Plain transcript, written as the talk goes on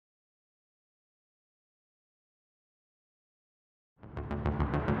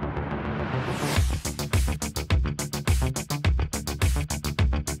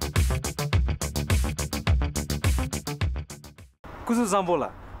Kuzu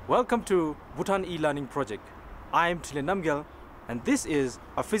Zambola, welcome to Bhutan e-learning project. I am Tile Namgyal and this is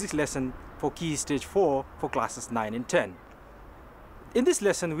a physics lesson for Key Stage 4 for classes 9 and 10. In this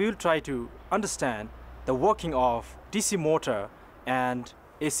lesson we will try to understand the working of DC motor and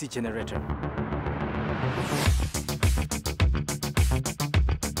AC generator.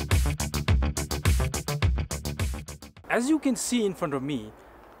 As you can see in front of me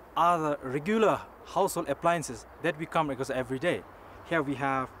are the regular household appliances that we come across every day. Here we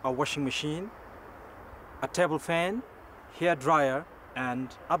have a washing machine, a table fan, hair dryer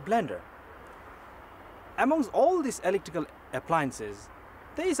and a blender. Amongst all these electrical appliances,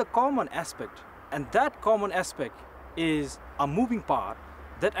 there is a common aspect, and that common aspect is a moving part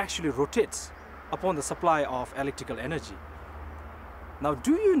that actually rotates upon the supply of electrical energy. Now,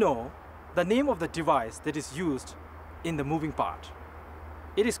 do you know the name of the device that is used in the moving part?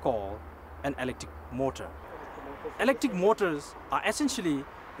 It is called an electric motor. Electric motors are essentially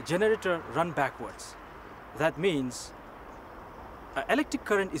a generator run backwards. That means electric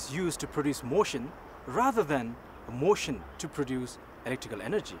current is used to produce motion rather than a motion to produce electrical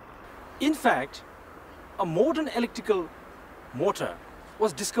energy. In fact, a modern electrical motor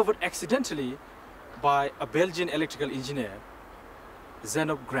was discovered accidentally by a Belgian electrical engineer,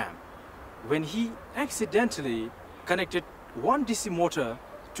 Zenob Gramme, when he accidentally connected one DC motor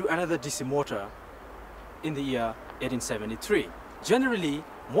to another DC motor in the year 1873. Generally,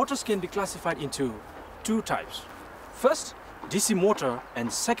 motors can be classified into two types. First, DC motor,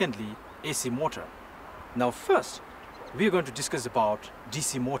 and secondly, AC motor. Now first, we are going to discuss about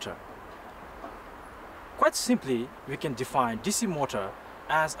DC motor. Quite simply, we can define DC motor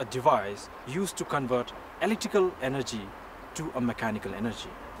as a device used to convert electrical energy to a mechanical energy.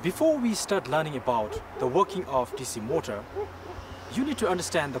 Before we start learning about the working of DC motor, you need to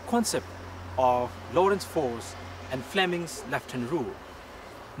understand the concept of Lorentz force and Fleming's left-hand rule.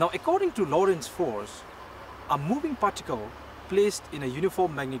 Now, according to Lorentz force, a moving particle placed in a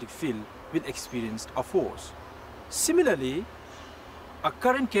uniform magnetic field will experience a force. Similarly, a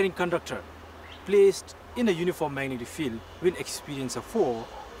current-carrying conductor placed in a uniform magnetic field will experience a force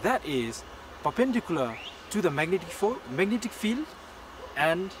that is perpendicular to the magnetic field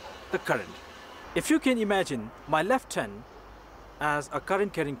and the current. If you can imagine my left hand as a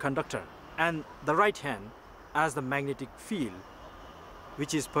current-carrying conductor and the right hand as the magnetic field,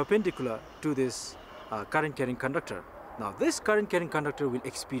 which is perpendicular to this current-carrying conductor. Now this current-carrying conductor will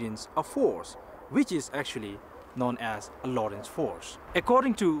experience a force, which is actually known as a Lorentz force.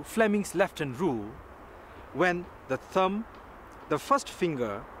 According to Fleming's left-hand rule, when the thumb, the first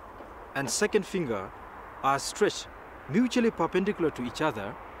finger and second finger are stretched mutually perpendicular to each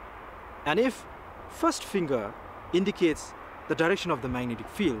other, and if first finger indicates the direction of the magnetic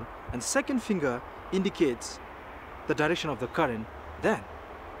field and second finger indicates the direction of the current, then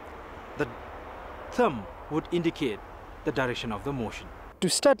the thumb would indicate the direction of the motion. To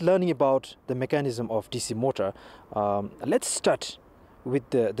start learning about the mechanism of DC motor, let's start with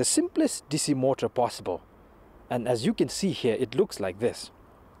the simplest DC motor possible. And as you can see here, it looks like this.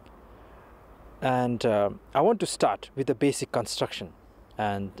 And I want to start with the basic construction,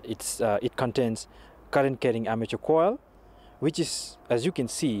 and it contains current-carrying armature coil, which is, as you can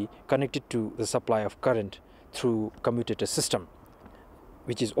see, connected to the supply of current through commutator system,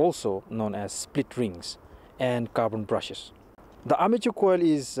 which is also known as split rings, and carbon brushes. The armature coil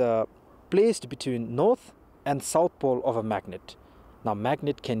is placed between north and south pole of a magnet. Now,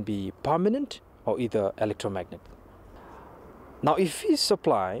 magnet can be permanent or either electromagnet. Now, if we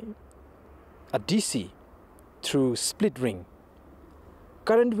supply a DC through split ring,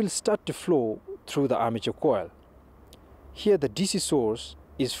 current will start to flow through the armature coil. Here the DC source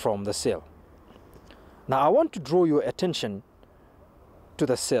is from the cell. Now I want to draw your attention to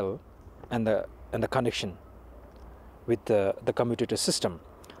the cell and the connection with the commutator system.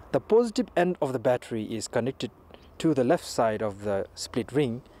 The positive end of the battery is connected to the left side of the split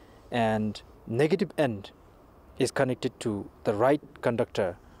ring, and negative end is connected to the right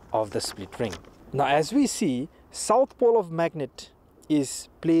conductor of the split ring. Now as we see, south pole of magnet is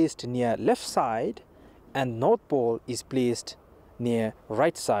placed near left side and north pole is placed near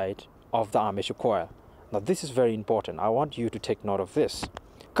right side of the armature coil. Now this is very important. I want you to take note of this.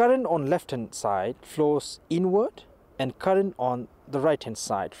 Current on left hand side flows inward and current on the right hand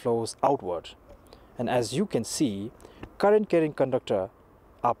side flows outward. And as you can see, current carrying conductor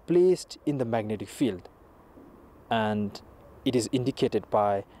are placed in the magnetic field, and it is indicated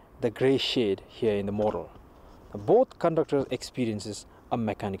by the gray shade here in the model. Both conductors experiences a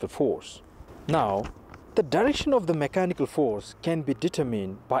mechanical force. Now, the direction of the mechanical force can be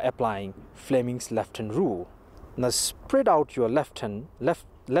determined by applying Fleming's left-hand rule. Now spread out your left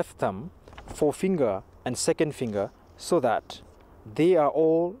thumb, forefinger and second finger so that they are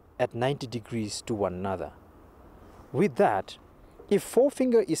all at 90 degrees to one another. With that, if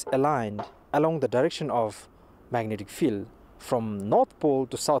forefinger is aligned along the direction of magnetic field from North Pole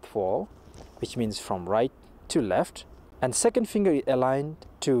to South Pole, which means from right to left, and second finger is aligned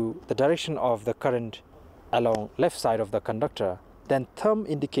to the direction of the current along left side of the conductor, then thumb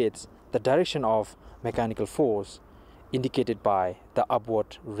indicates the direction of mechanical force indicated by the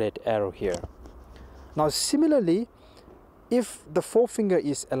upward red arrow here. Now similarly, if the forefinger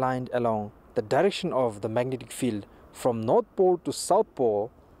is aligned along the direction of the magnetic field from North Pole to South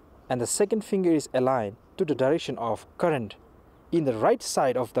Pole, and the second finger is aligned to the direction of current in the right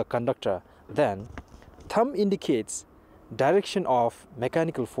side of the conductor, then thumb indicates direction of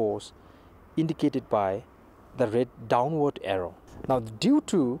mechanical force indicated by the red downward arrow. Now due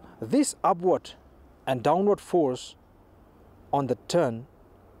to this upward and downward force on the turn,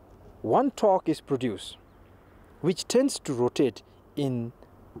 one torque is produced which tends to rotate in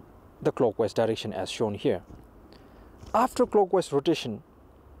the clockwise direction as shown here. After clockwise rotation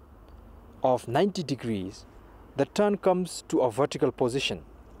of 90 degrees, the turn comes to a vertical position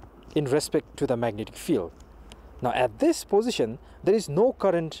in respect to the magnetic field. Now at this position, there is no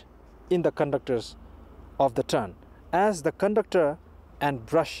current in the conductors of the turn, as the conductor and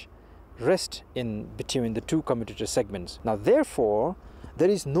brush rest in between the two commutator segments. Now therefore, there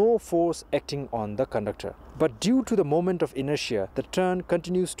is no force acting on the conductor. But due to the moment of inertia, the turn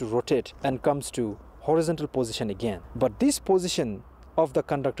continues to rotate and comes to horizontal position again. But this position of the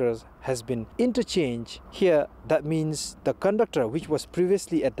conductors has been interchanged here. That means the conductor which was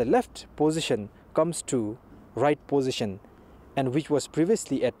previously at the left position comes to right position, and which was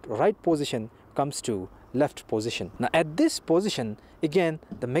previously at right position comes to left position. Now at this position, again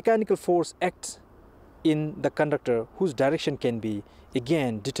the mechanical force acts in the conductor, whose direction can be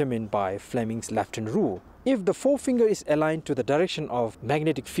again determined by Fleming's left hand rule. If the forefinger is aligned to the direction of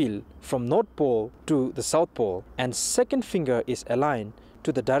magnetic field from North Pole to the South Pole, and second finger is aligned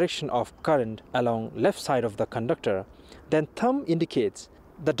to the direction of current along left side of the conductor, then thumb indicates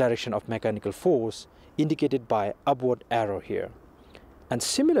the direction of mechanical force indicated by upward arrow here. And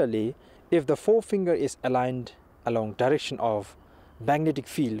similarly, if the forefinger is aligned along direction of magnetic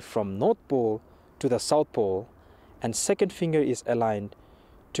field from North Pole to the South Pole, and second finger is aligned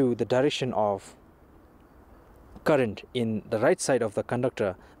to the direction of current in the right side of the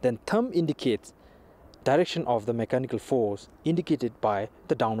conductor, then thumb indicates direction of the mechanical force indicated by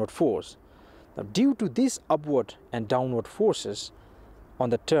the downward force. Now due to these upward and downward forces on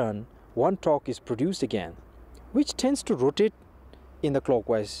the turn, one torque is produced again, which tends to rotate in the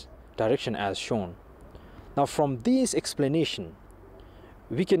clockwise direction as shown. Now from this explanation,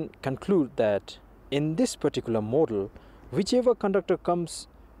 we can conclude that in this particular model, whichever conductor comes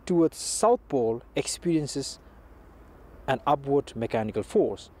towards South Pole experiences an upward mechanical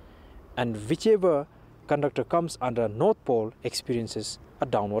force, and whichever conductor comes under North Pole experiences a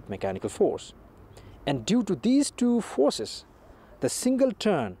downward mechanical force. And due to these two forces, the single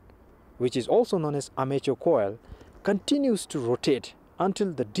turn, which is also known as armature coil, continues to rotate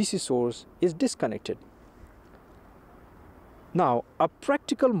until the DC source is disconnected. Now, our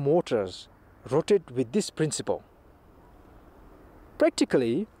practical motors rotate with this principle.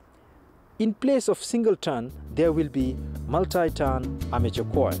 Practically, in place of single turn, there will be multi-turn armature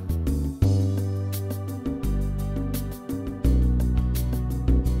coil.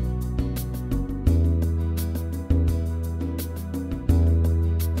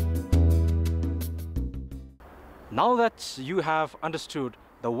 Now that you have understood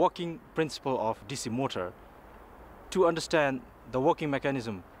the working principle of DC motor, to understand the working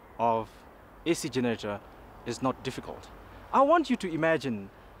mechanism of AC generator is not difficult. I want you to imagine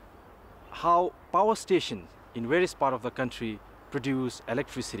how power stations in various parts of the country produce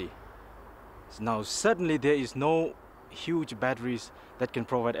electricity. Now certainly there is no huge batteries that can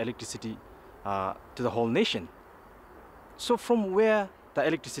provide electricity to the whole nation. So from where the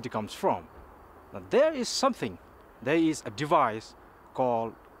electricity comes from? Now there is a device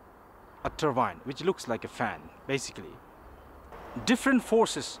called a turbine, which looks like a fan basically. Different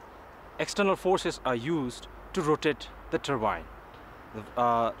forces, external forces, are used to rotate the turbine.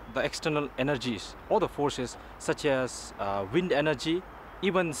 The external energies or the forces such as wind energy,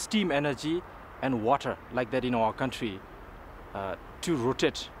 even steam energy and water, like that in our country, to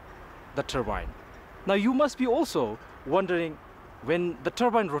rotate the turbine. Now you must be also wondering, when the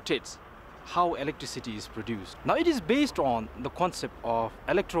turbine rotates, how electricity is produced. Now it is based on the concept of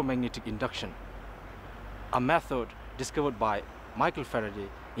electromagnetic induction, a method discovered by Michael Faraday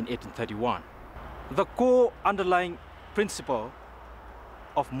in 1831. The core underlying principle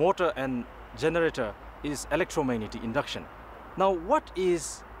of motor and generator is electromagnetic induction. Now, what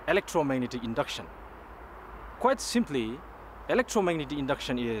is electromagnetic induction? Quite simply, electromagnetic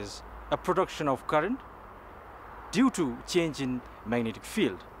induction is a production of current due to change in magnetic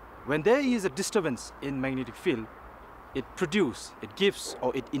field. When there is a disturbance in magnetic field, it gives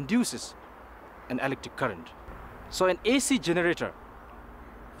or it induces an electric current. So an AC generator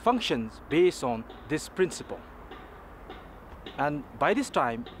functions based on this principle. And by this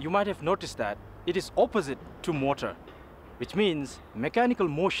time, you might have noticed that it is opposite to motor, which means mechanical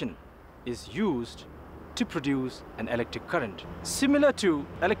motion is used to produce an electric current. Similar to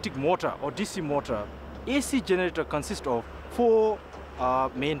electric motor or DC motor, AC generator consists of four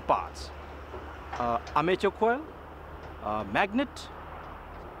main parts: armature coil, magnet,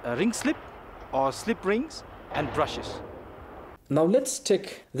 ring slip or slip rings, and brushes. Now let's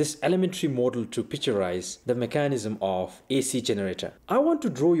take this elementary model to picturize the mechanism of AC generator. I want to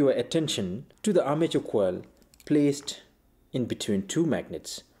draw your attention to the armature coil placed in between two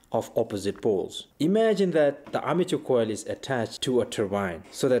magnets of opposite poles. Imagine that the armature coil is attached to a turbine,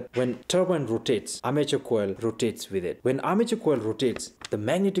 so that when turbine rotates, armature coil rotates with it. When armature coil rotates, the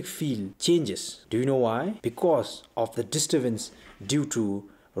magnetic field changes. Do you know why? Because of the disturbance due to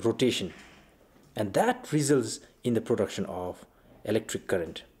rotation. And that results in the production of electric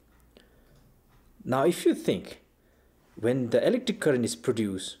current. Now if you think, when the electric current is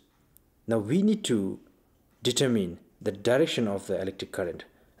produced, now we need to determine the direction of the electric current.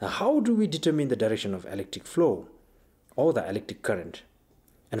 Now how do we determine the direction of electric flow or the electric current?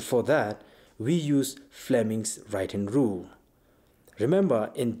 And for that, we use Fleming's right-hand rule.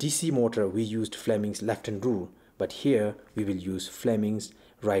 Remember, in DC motor we used Fleming's left-hand rule, but here we will use Fleming's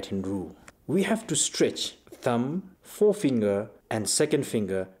right-hand rule. We have to stretch thumb, forefinger and second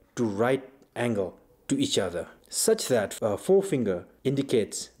finger to right angle to each other, such that forefinger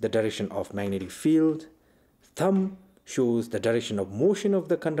indicates the direction of magnetic field, thumb shows the direction of motion of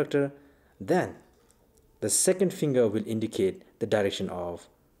the conductor, then the second finger will indicate the direction of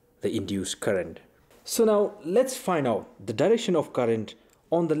the induced current. So now let's find out the direction of current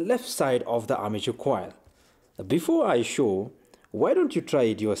on the left side of the armature coil. Before I show, why don't you try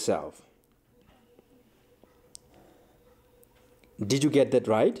it yourself? Did you get that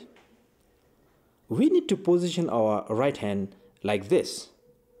right? We need to position our right hand like this,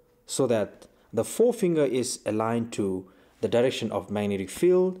 so that the forefinger is aligned to the direction of magnetic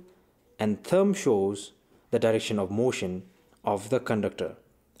field and thumb shows the direction of motion of the conductor,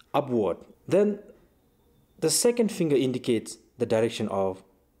 upward. Then the second finger indicates the direction of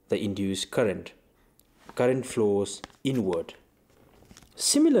the induced current. Current flows inward.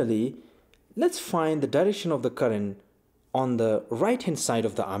 Similarly, let's find the direction of the current on the right hand side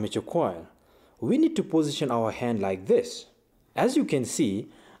of the armature coil. We need to position our hand like this. As you can see,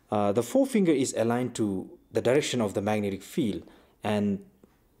 the forefinger is aligned to the direction of the magnetic field and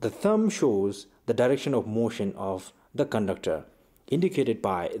the thumb shows the direction of motion of the conductor, indicated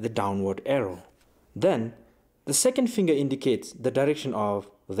by the downward arrow. Then the second finger indicates the direction of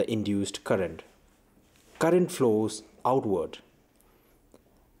the induced current. Current flows outward.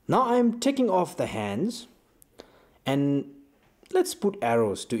 Now I am taking off the hands and let's put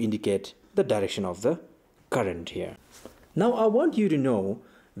arrows to indicate the direction of the current here. Now I want you to know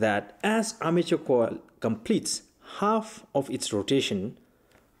that as armature coil completes half of its rotation,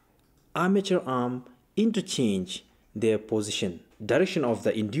 armature arm interchange their position. Direction of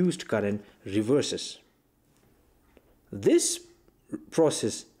the induced current reverses. This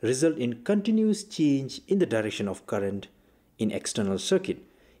process results in continuous change in the direction of current in external circuit,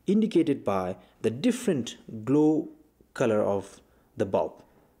 indicated by the different glow color of the bulb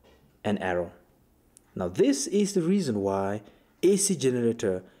and arrow. Now this is the reason why AC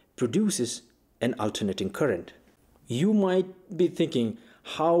generator produces an alternating current. You might be thinking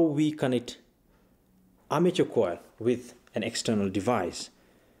how we connect armature coil with an external device.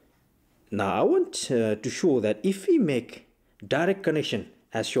 Now I want to show that if we make direct connection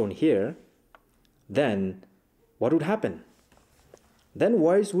as shown here, then what would happen? Then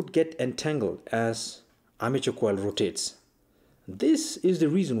wires would get entangled as armature coil rotates. This is the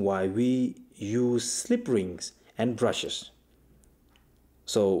reason why we use slip rings and brushes.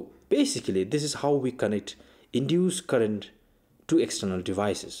 So basically this is how we connect induced current to external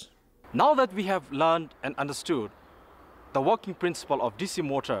devices. Now that we have learned and understood the working principle of DC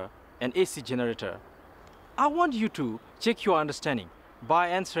motor and AC generator, I want you to check your understanding by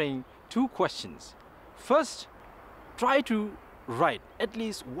answering two questions. First, try to write at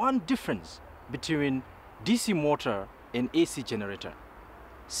least one difference between DC motor and AC generator.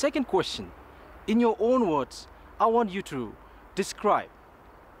 Second question, In your own words, I want you to describe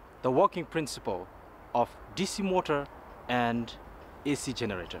the working principle of DC motor and AC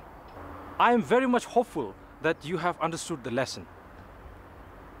generator. I am very much hopeful that you have understood the lesson.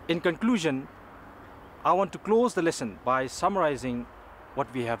 In conclusion, I want to close the lesson by summarizing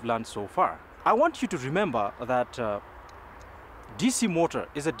what we have learned so far. I want you to remember that DC motor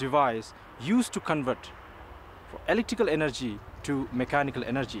is a device used to convert electrical energy to mechanical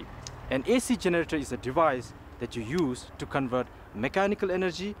energy. An AC generator is a device that you use to convert mechanical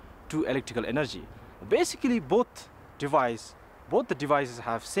energy to electrical energy. Basically, both the devices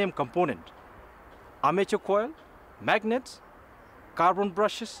have same component: armature coil, magnets, carbon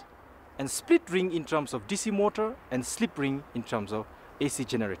brushes, and split ring in terms of DC motor and slip ring in terms of AC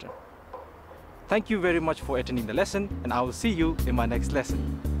generator. Thank you very much for attending the lesson, and I will see you in my next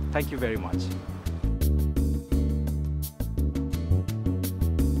lesson. Thank you very much.